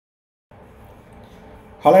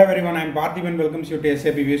Hello everyone, I am Parthiban. Welcome you to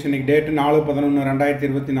SAP Vision. Date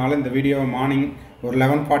 4/11/2024. இந்த video morning ஒரு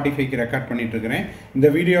 11:45க்கு record பண்ணிட்டு இருக்கேன். இந்த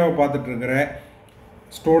வீடியோவை பார்த்துட்டு இருக்கிற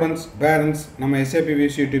ஸ்டூடண்ட்ஸ், பேரண்ட்ஸ், நம்ம SAP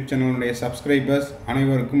Vision யூடியூப் சேனலுடைய சப்ஸ்கிரைபர்ஸ்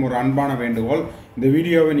அனைவருக்கும் ஒரு அன்பான வேண்டுகோள். இந்த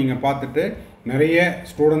வீடியோவை நீங்கள் பார்த்துட்டு நிறைய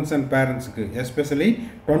ஸ்டூடெண்ட்ஸ் அண்ட் பேரண்ட்ஸுக்கு எஸ்பெஷலி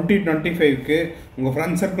 2025க்கு உங்கள்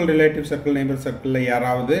friend circle, relative circle, neighbour சர்க்கிளில்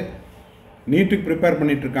யாராவது நீட்டுக்கு ப்ரிப்பேர்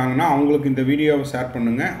பண்ணிகிட்ருக்காங்கன்னா அவங்களுக்கு இந்த வீடியோவை ஷேர்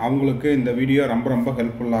பண்ணுங்கள். அவங்களுக்கு இந்த வீடியோ ரொம்ப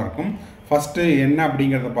ஹெல்ப்ஃபுல்லாக இருக்கும். ஃபஸ்ட்டு என்ன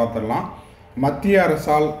அப்படிங்கிறத பார்த்துடலாம். மத்திய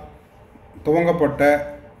அரசால் துவங்கப்பட்ட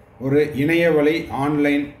ஒரு இணையவழி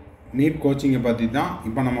ஆன்லைன் நீட் கோச்சிங்கை பற்றி தான்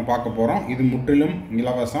இப்போ நம்ம பார்க்க போகிறோம். இது முற்றிலும்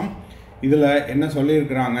இலவசம். இதில் என்ன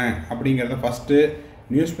சொல்லியிருக்கிறாங்க அப்படிங்கிறத ஃபஸ்ட்டு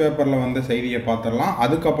நியூஸ் பேப்பரில் வந்த செய்தியை பார்த்துடலாம்.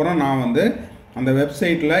 அதுக்கப்புறம் நான் அந்த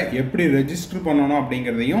வெப்சைட்டில் எப்படி ரெஜிஸ்டர் பண்ணணும்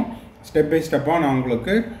அப்படிங்கிறதையும் ஸ்டெப் பை ஸ்டெப்பாக நான்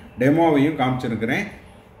உங்களுக்கு டெமோவையும் காமிச்சிருக்கிறேன்.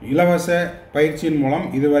 இலவச பயிற்சியின் மூலம்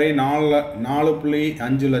இதுவரை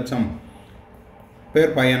 4.5 லட்சம்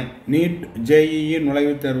பேர் பயன். நீட், JEE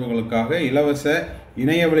நுழைவுத் தேர்வுகளுக்காக இலவச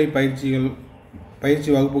இணையவழி பயிற்சி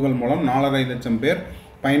வகுப்புகள் மூலம் 4.5 லட்சம் பேர்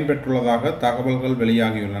பயன்பெற்றுள்ளதாக தகவல்கள்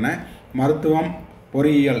வெளியாகியுள்ளன. மருத்துவம்,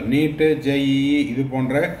 பொறியியல், நீட்டு, JEE இது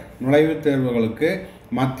போன்ற நுழைவுத் தேர்வுகளுக்கு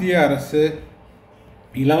மத்திய அரசு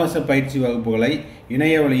இலவச பயிற்சி வகுப்புகளை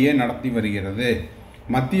இணைய வழியே நடத்தி வருகிறது.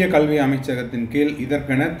 மத்திய கல்வி அமைச்சகத்தின் கீழ்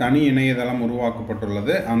இதற்கென தனி இணையதளம்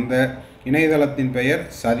உருவாக்கப்பட்டுள்ளது. அந்த இணையதளத்தின் பெயர்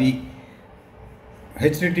சதி.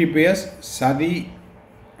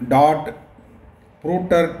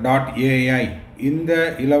 https://sadi.pruter.ai. இந்த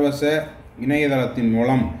இலவச இணையதளத்தின்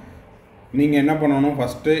மூலம் நீங்கள் என்ன பண்ணணும்,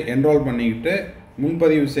 ஃபஸ்ட்டு என்ரோல் பண்ணிக்கிட்டு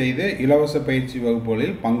முன்பதிவு செய்து இலவச பயிற்சி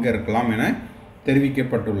வகுப்புகளில் பங்கேற்கலாம் என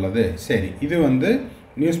தெரிவிக்கப்பட்டுள்ளது. சரி, இது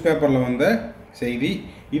நியூஸ் பேப்பரில் வந்த செய்தி.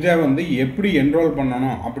 இதை எப்படி என்ரோல்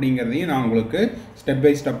பண்ணணும் அப்படிங்கிறதையும் நான் உங்களுக்கு ஸ்டெப்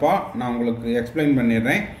பை ஸ்டெப்பாக நான் உங்களுக்கு எக்ஸ்பிளைன்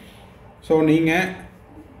பண்ணிடுறேன். ஸோ நீங்கள்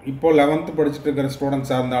இப்போது 11th படிச்சுட்டு இருக்கிற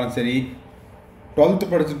ஸ்டூடெண்ட்ஸாக இருந்தாலும் சரி, 12th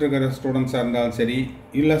படிச்சுட்டு இருக்கிற ஸ்டூடெண்ட்ஸாக இருந்தாலும் சரி,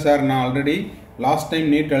 இல்லை சார் நான் ஆல்ரெடி லாஸ்ட் டைம்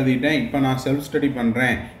நீட் எழுதிட்டேன், இப்போ நான் செல்ஃப் ஸ்டடி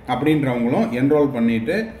பண்ணுறேன் அப்படின்றவங்களும் என்ரோல்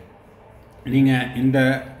பண்ணிவிட்டு நீங்கள் இந்த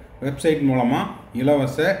வெப்சைட் மூலமாக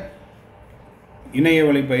இலவச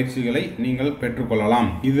இணையவழி பயிற்சிகளை நீங்கள் பெற்றுக்கொள்ளலாம்.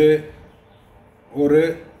 இது ஒரு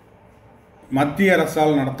மத்திய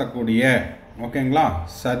அரசால் நடத்தக்கூடிய, ஓகேங்களா,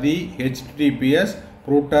 சதி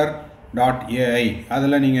https://pruter.ai.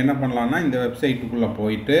 அதில் நீங்கள் என்ன பண்ணலான்னா இந்த வெப்சைட்டுக்குள்ளே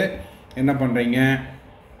போயிட்டு என்ன பண்ணுறீங்க,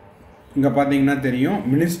 இங்கே பார்த்தீங்கன்னா தெரியும்,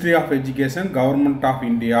 ministry of education, government of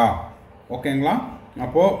India, ஓகேங்களா.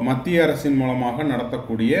 அப்போது மத்திய அரசின் மூலமாக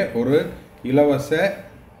நடத்தக்கூடிய ஒரு இலவச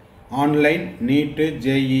ஆன்லைன் நீட்டு,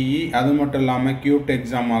 JEE அது மட்டும் இல்லாமல் QT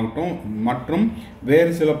எக்ஸாம் ஆகட்டும் மற்றும்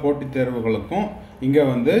வேறு சில போட்டித் தேர்வுகளுக்கும் இங்கே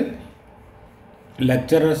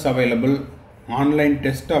lecturers available, online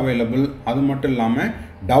test available, அது மட்டும் இல்லாமல்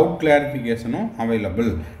doubt கிளாரிஃபிகேஷனும் available.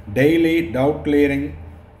 Daily doubt clearing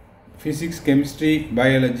physics, chemistry,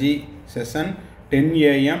 biology session 10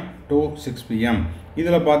 AM to 6 PM.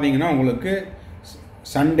 இதில் பார்த்தீங்கன்னா உங்களுக்கு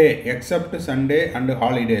Sunday accept Sunday and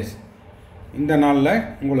holidays இந்த நாளில்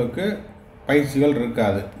உங்களுக்கு பயிற்சிகள்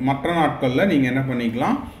இருக்காது. மற்ற நாட்களில் நீங்கள் என்ன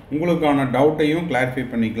பண்ணிக்கலாம், உங்களுக்கான டவுட்டையும் கிளாரிஃபை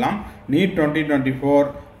பண்ணிக்கலாம். NEET 2024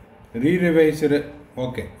 ரீரிவைஸ்டு,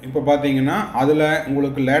 okay. இப்போ பார்த்தீங்கன்னா அதில்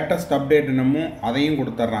உங்களுக்கு லேட்டஸ்ட் அப்டேட் என்னமோ அதையும்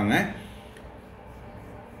கொடுத்துட்றாங்க.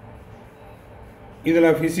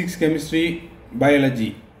 இதில் physics, chemistry, biology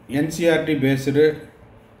NCERT based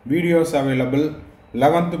videos available.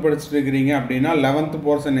 11th படிச்சுட்டு இருக்கிறீங்க அப்படின்னா 11th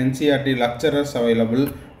portion NCERT lecturers available.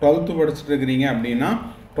 12th படிச்சுட்டு இருக்கிறீங்க அப்படின்னா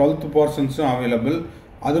 12th போர்ஷன்ஸும் அவைலபிள்.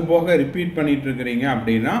 அதுபோக ரிப்பீட் பண்ணிகிட்டு இருக்கிறீங்க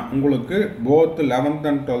அப்படின்னா உங்களுக்கு போத் 11th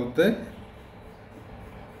அண்ட் 12th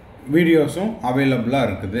வீடியோஸும் அவைலபிளாக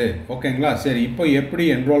இருக்குது, ஓகேங்களா. சரி, இப்போ எப்படி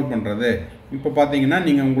என்ரோல் பண்ணுறது? இப்போ பார்த்தீங்கன்னா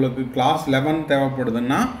நீங்கள் உங்களுக்கு கிளாஸ் 11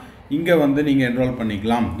 தேவைப்படுதுன்னா இங்கே நீங்கள் என்ரோல்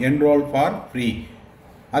பண்ணிக்கலாம், என்ரோல் ஃபார் ஃப்ரீ.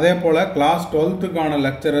 அதே போல் கிளாஸ் 12க்கான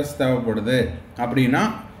லெக்சரர்ஸ் தேவைப்படுது அப்படின்னா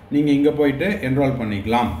நீங்கள் இங்கே போயிட்டு என்ரோல்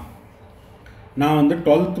பண்ணிக்கலாம். நான்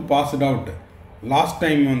 12th passed out. Last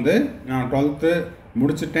time நான் 12th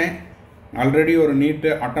முடிச்சுட்டேன், ஆல்ரெடி ஒரு நீட்டு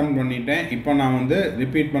அட்டன் பண்ணிட்டேன், இப்போ நான்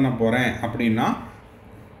ரிப்பீட் பண்ண போகிறேன் அப்படின்னா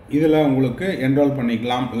இதில் உங்களுக்கு என்ரோல்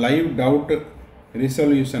பண்ணிக்கலாம். லைவ் டவுட்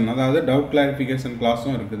ரிசல்யூஷன், அதாவது டவுட் கிளாரிஃபிகேஷன்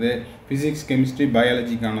கிளாஸும் இருக்குது. ஃபிசிக்ஸ், கெமிஸ்ட்ரி,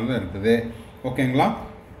 பயாலஜிக்கானதும் இருக்குது, ஓகேங்களா.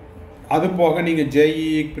 அது போக நீங்கள்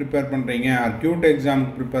JEE ப்ரிப்பேர் பண்ணுறீங்க, QT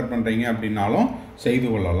எக்ஸாமுக்கு ப்ரிப்பேர் பண்ணுறீங்க அப்படின்னாலும் செய்து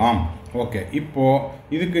கொள்ளலாம். ஓகே, இப்போது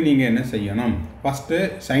இதுக்கு நீங்கள் என்ன செய்யணும், ஃபஸ்ட்டு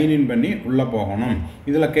சைன்இன் பண்ணி உள்ளே போகணும்.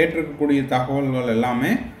 இதில் கேட்டிருக்கக்கூடிய தகவல்கள்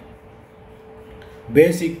எல்லாமே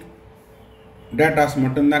பேசிக் டேட்டாஸ்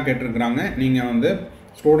மட்டும்தான் கேட்டிருக்கிறாங்க. நீங்கள்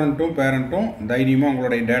ஸ்டூடெண்ட்டும் பேரண்ட்டும் தைரியமாக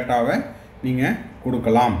உங்களுடைய டேட்டாவை நீங்கள்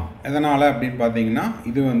கொடுக்கலாம். எதனால் அப்படின்னு பார்த்தீங்கன்னா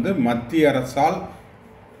இது மத்திய அரசால்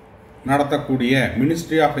நடத்தக்கூடிய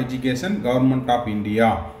ministry of education government of India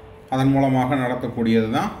அதன் மூலமாக நடத்தக்கூடியது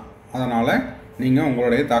தான். அதனால் நீங்கள்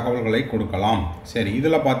உங்களுடைய தகவல்களை கொடுக்கலாம். சரி,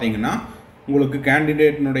 இதில் பார்த்தீங்கன்னா உங்களுக்கு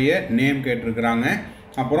கேண்டிடேட்னுடைய நேம் கேட்டிருக்கிறாங்க.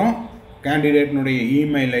 அப்புறம் கேண்டிடேட்னுடைய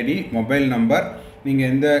இமெயில் ஐடி, மொபைல் நம்பர், நீங்கள்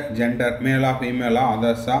எந்த ஜெண்டர், மேலா ஃபீமேலா,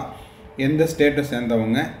 அதர்ஸா, எந்த ஸ்டேட்டை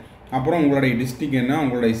சேர்ந்தவங்க, அப்புறம் உங்களுடைய டிஸ்ட்ரிக் என்ன,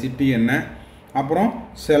 உங்களுடைய சிட்டி என்ன, அப்புறம்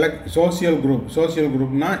சோசியல்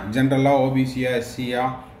குரூப்னால் ஜென்ரலாக ஓபிசியா, எஸ்சியா,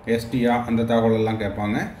 எஸ்டியா அந்த தகவலெல்லாம்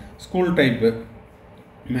கேட்பாங்க. ஸ்கூல் டைப்பு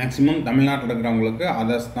மேக்ஸிமம் தமிழ்நாட்டில் இருக்கிறவங்களுக்கு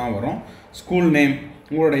அதர்ஸ் தான் வரும். ஸ்கூல் நேம்,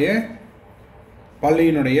 உங்களுடைய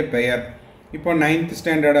பள்ளியினுடைய பெயர். இப்போ 9th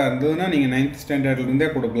ஸ்டாண்டர்டாக இருந்ததுன்னா நீங்கள் 9th ஸ்டாண்டர்ட்லேருந்தே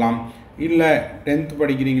கொடுக்கலாம். இல்லை 10th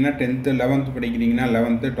படிக்கிறீங்கன்னா 10th, 11th படிக்கிறீங்கன்னா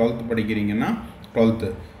 11th, 12th படிக்கிறீங்கன்னா 12th.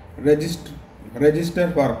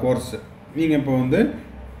 Register for course, நீங்கள் இப்போ வந்து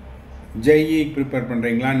ஜேஇக்கு ப்ரிப்பேர்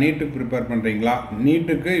பண்ணுறீங்களா, நீட்டுக்கு ப்ரிப்பேர் பண்ணுறீங்களா?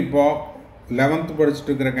 நீட்டுக்கு இப்போது 11th படிச்சுட்டு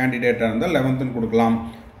இருக்கிற கேண்டிடேட்டாக இருந்தால் 11th கொடுக்கலாம்.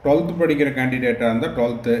 12th படிக்கிற கேண்டிடேட்டாக இருந்தால்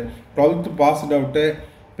 12th passed out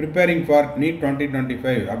preparing for NEET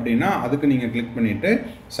 2025 அப்படின்னா அதுக்கு நீங்கள் கிளிக் பண்ணிவிட்டு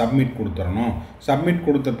சப்மிட் கொடுத்துடணும். சப்மிட்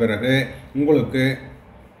கொடுத்த பிறகு உங்களுக்கு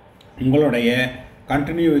உங்களுடைய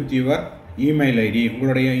continue with your email ID,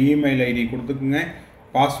 உங்களுடைய இமெயில் ஐடி கொடுத்துக்குங்க.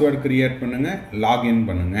 பாஸ்வேர்டு க்ரியேட் பண்ணுங்கள், லாகின்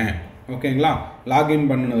பண்ணுங்கள். ஓகேங்களா? லாகின்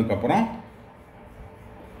பண்ணினதுக்கப்புறம்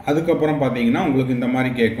அதுக்கப்புறம் பார்த்தீங்கன்னா உங்களுக்கு இந்த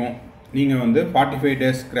மாதிரி கேட்கும். நீங்கள் வந்து 45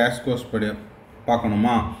 days கிராஷ் கோர்ஸ்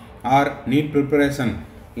பார்க்கணுமா, R NEET preparation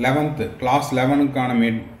 11th class 11க்கான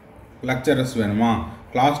lecturers வேணுமா,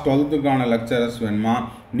 கிளாஸ் 12க்கான லெக்சரர்ஸ் வேணுமா,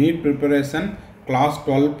 நீட் ப்ரிப்பரேஷன் கிளாஸ்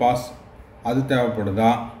 12 பாஸ் அது தேவைப்படுதா,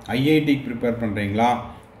 ஐஐடிக்கு ப்ரிப்பேர் பண்ணுறீங்களா,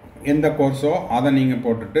 எந்த கோர்ஸோ அதை நீங்கள்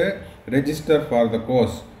போட்டுட்டு ரெஜிஸ்டர் ஃபார் த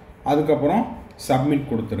கோர்ஸ், அதுக்கப்புறம் சப்மிட்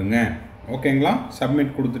கொடுத்துருங்க. ஓகேங்களா?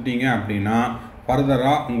 சப்மிட் கொடுத்துட்டீங்க அப்படின்னா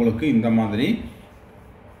ஃபர்தராக உங்களுக்கு இந்த மாதிரி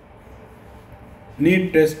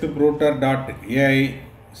neettestprouter.ai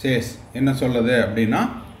says என்ன சொல்லுது அப்படின்னா,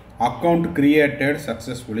 அக்கௌண்ட் கிரியேட்டட்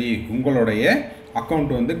சக்ஸஸ்ஃபுல்லி, உங்களுடைய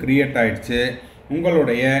அக்கௌண்ட் வந்து கிரியேட் ஆகிடுச்சு,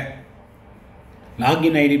 உங்களுடைய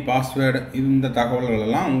லாகின் ஐடி, பாஸ்வேர்டு இந்த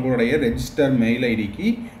தகவல்களெல்லாம் உங்களுடைய ரெஜிஸ்டர் மெயில் ஐடிக்கு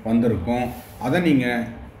வந்திருக்கும். அதை நீங்கள்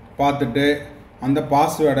பார்த்துட்டு அந்த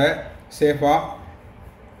பாஸ்வேர்டை சேஃபாக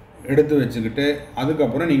எடுத்து வச்சுக்கிட்டு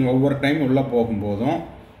அதுக்கப்புறம் நீங்கள் ஒவ்வொரு டைம் உள்ளே போகும்போதும்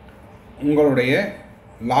உங்களுடைய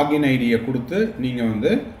லாகின் ஐடியை கொடுத்து நீங்கள்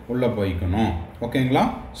வந்து உள்ளே போய்க்கணும். ஓகேங்களா?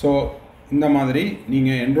 ஸோ இந்த மாதிரி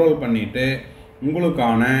நீங்கள் என்ரோல் பண்ணிவிட்டு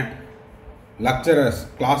உங்களுக்கான லெக்சரர்ஸ்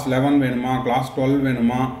கிளாஸ் 11 வேணுமா, கிளாஸ் 12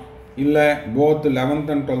 வேணுமா, இல்லை போத்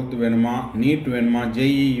 11th and 12th வேணுமா, நீட் வேணுமா,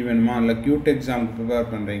 ஜேஇஇ வேணுமா, இல்லை கியூட் எக்ஸாமுக்கு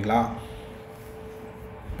ப்ரிப்பேர் பண்ணுறீங்களா,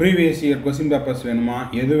 ப்ரீவியஸ் இயர் கொஸ்டின் பேப்பர்ஸ் வேணுமா,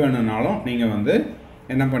 எது வேணும்னாலும் நீங்கள் வந்து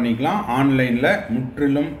என்ன பண்ணிக்கலாம், ஆன்லைனில்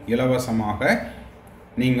முற்றிலும் இலவசமாக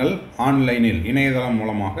நீங்கள் ஆன்லைனில் இணையதளம்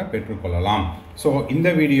மூலமாக பெற்றுக்கொள்ளலாம். ஸோ இந்த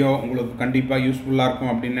வீடியோ உங்களுக்கு கண்டிப்பாக யூஸ்ஃபுல்லாக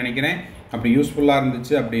இருக்கும் அப்படின்னு நினைக்கிறேன். அப்படி யூஸ்ஃபுல்லாக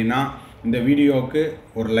இருந்துச்சு அப்படின்னா இந்த வீடியோவுக்கு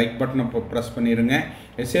ஒரு லைக் பட்டனை ப்ரெஸ் பண்ணிடுங்க.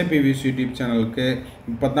 எஸ்ஏபி வியூஸ் யூடியூப் சேனலுக்கு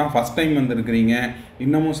இப்போ தான் ஃபஸ்ட் டைம் வந்திருக்கிறீங்க,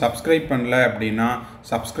 இன்னமும் சப்ஸ்கிரைப் பண்ணல அப்படின்னா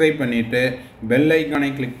சப்ஸ்கிரைப் பண்ணிவிட்டு பெல் ஐக்கானை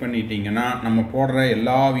கிளிக் பண்ணிட்டீங்கன்னா நம்ம போடுற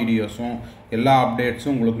எல்லா வீடியோஸும் எல்லா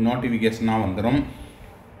அப்டேட்ஸும் உங்களுக்கு நோட்டிஃபிகேஷனாக வந்துடும்.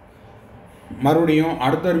 மறுபடியும்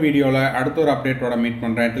அடுத்த ஒரு வீடியோவில் அடுத்த ஒரு அப்டேட்டோட மீட்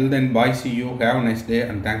பண்ணுறேன். டில் தென் பாய், see you, have a nice day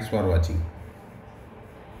and thanks for watching.